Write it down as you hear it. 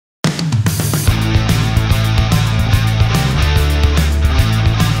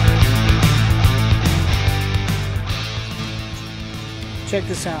check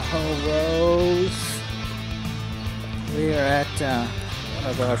this out, hoBRO's. We are at one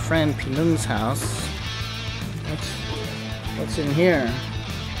of our friend Pinung's house. What's in here?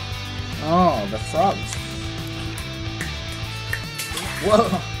 Oh, the frogs. Whoa!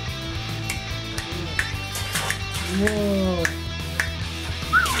 Whoa!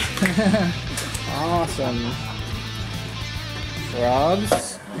 Awesome.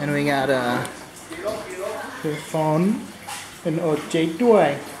 Frogs. And we got a phone, an OJ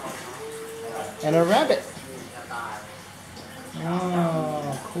toy, and a rabbit.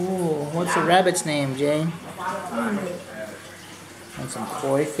 Oh, cool. What's the rabbit's name, Jay? And some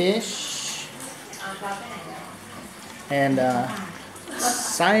koi fish. And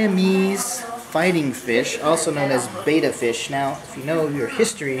Siamese fighting fish, also known as betta fish. Now, if you know your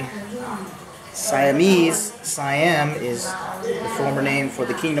history, Siam is the former name for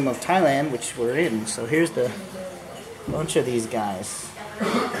the Kingdom of Thailand, which we're in. So here's the bunch of these guys.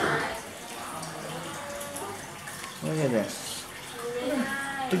 Look at this.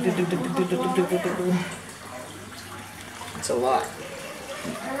 It's a lot.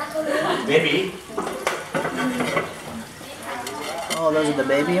 Baby. Oh, those are the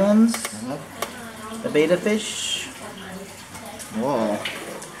baby ones? The betta fish? Whoa.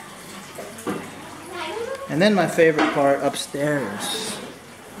 And then my favorite part upstairs.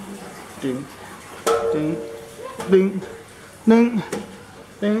 Ding, ding, ding, ding,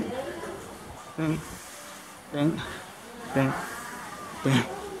 ding, ding, ding, ding, ding.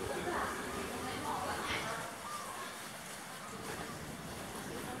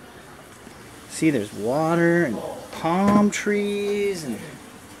 See, there's water and palm trees and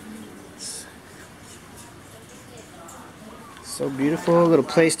it's so beautiful. A little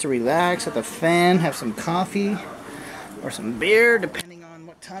place to relax at the fan, have some coffee or some beer depending on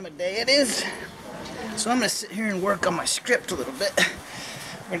what time of day it is. So I'm going to sit here and work on my script a little bit.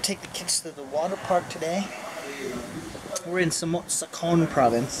 We're going to take the kids to the water park today. We're in Samut Sakhon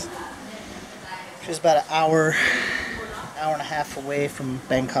province, which is about an hour and a half away from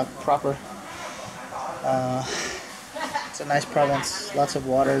Bangkok proper. It's a nice province, lots of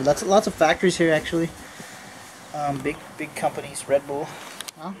water, lots of factories here actually. Big companies, Red Bull.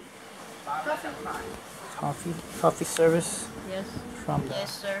 Huh? Coffee service. Yes. From the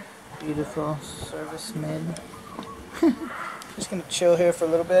Yes, sir. beautiful service mid. Just gonna chill here for a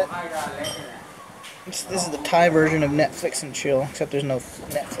little bit. This is the Thai version of Netflix and chill, except there's no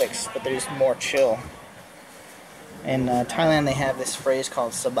Netflix, but there's more chill. In Thailand they have this phrase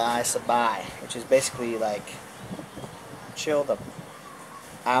called sabai sabai, which is basically like chill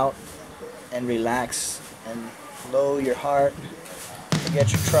out and relax and lower your heart,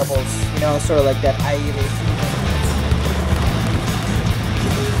 forget your troubles, you know, sort of like that aire.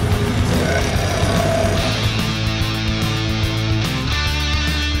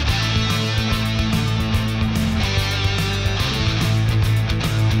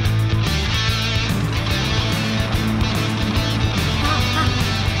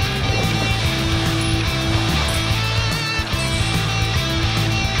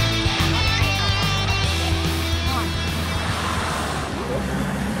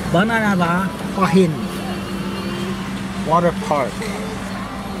 Banana Pahin Water Park.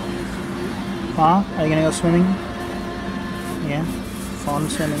 Huh? Are you gonna go swimming? Yeah? Fun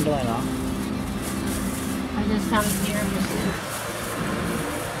swimming doing, huh? I just come here.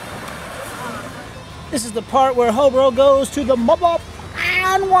 This is the part where hoBRO goes to the Mobo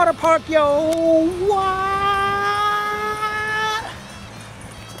and water park, yo! What?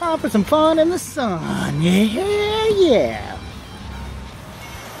 It's time for some fun in the sun. Yeah, yeah.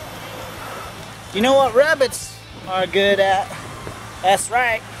 You know what rabbits are good at? That's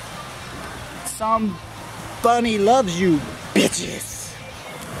right. Somebody loves you, bitches.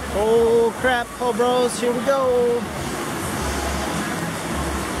 Oh crap, hoBRO's, here we go.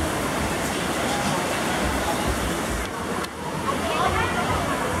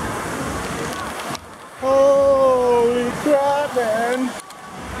 Holy crap, man.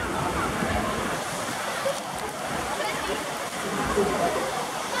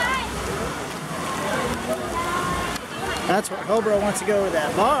 That's where hoBRO wants to go to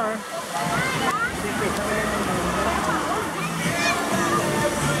that bar.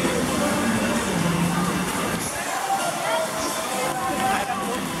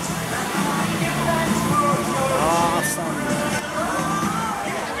 Awesome.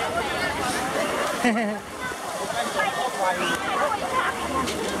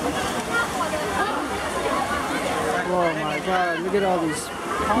 Oh my God, look at all these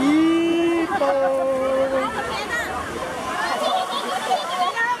people.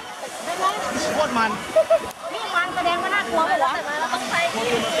 What man? นี่มันแสดงว่าน่ากลัวไหมวะ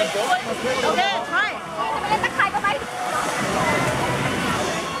โอเคใช่จะไปเล่นตะไคร้ก็ไป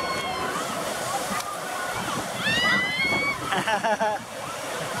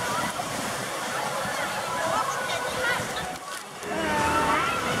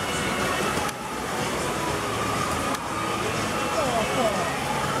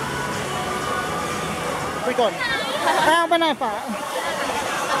ไปก่อนอ้าวไปไหนป่ะ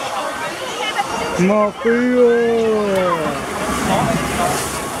มาฟิโอ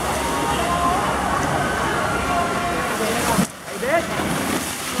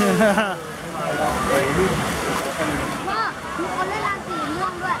ว่ามีคนเล่นลานสีม่ว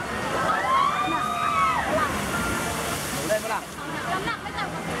งด้วยเล่นปะล่ะ น้ำหนักไม่ต่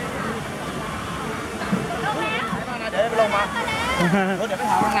ำกว่าลงแล้ว เดี๋ยวไปลงมาเดี๋ยวไป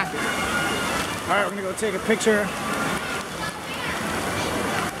หามันนะ Alright, we're gonna go take a picture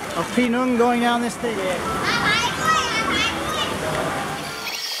of Pinung going down this thing.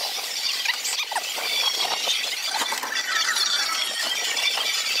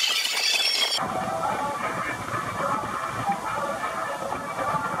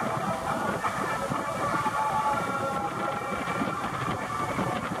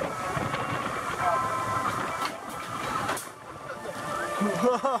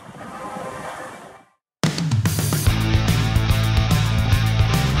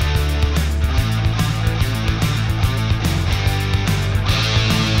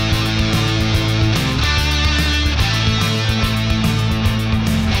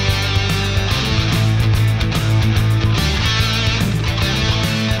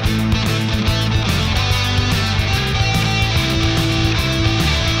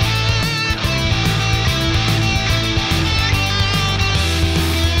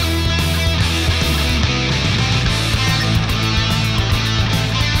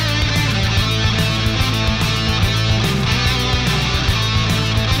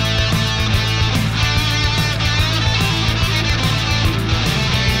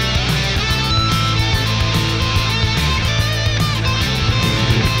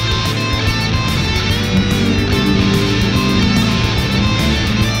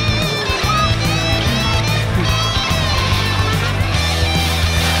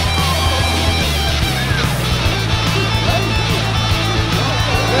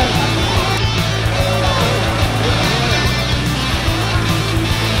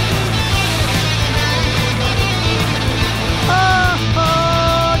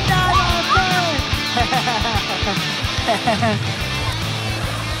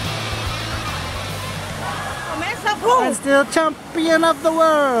 Whoa. I'm still champion of the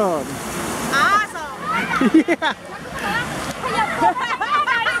world. Awesome. Yeah.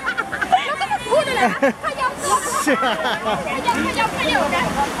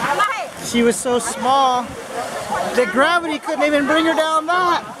 She was so small that gravity couldn't even bring her down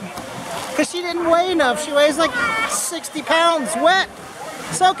that. Because she didn't weigh enough. She weighs like 60 pounds wet,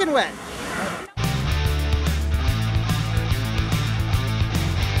 soaking wet.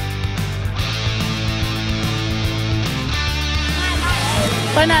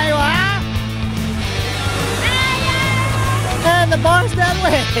 By now, and the bar's that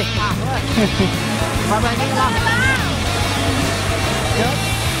way.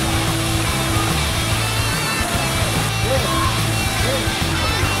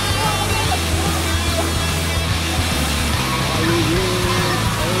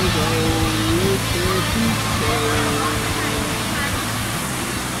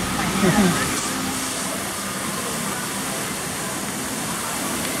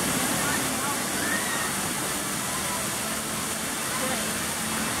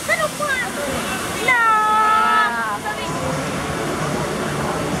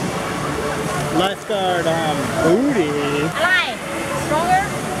 Lifeguard booty. Stronger?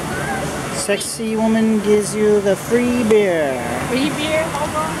 Sexy woman gives you the free beer. Free beer?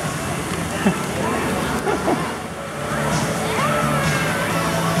 Hold on.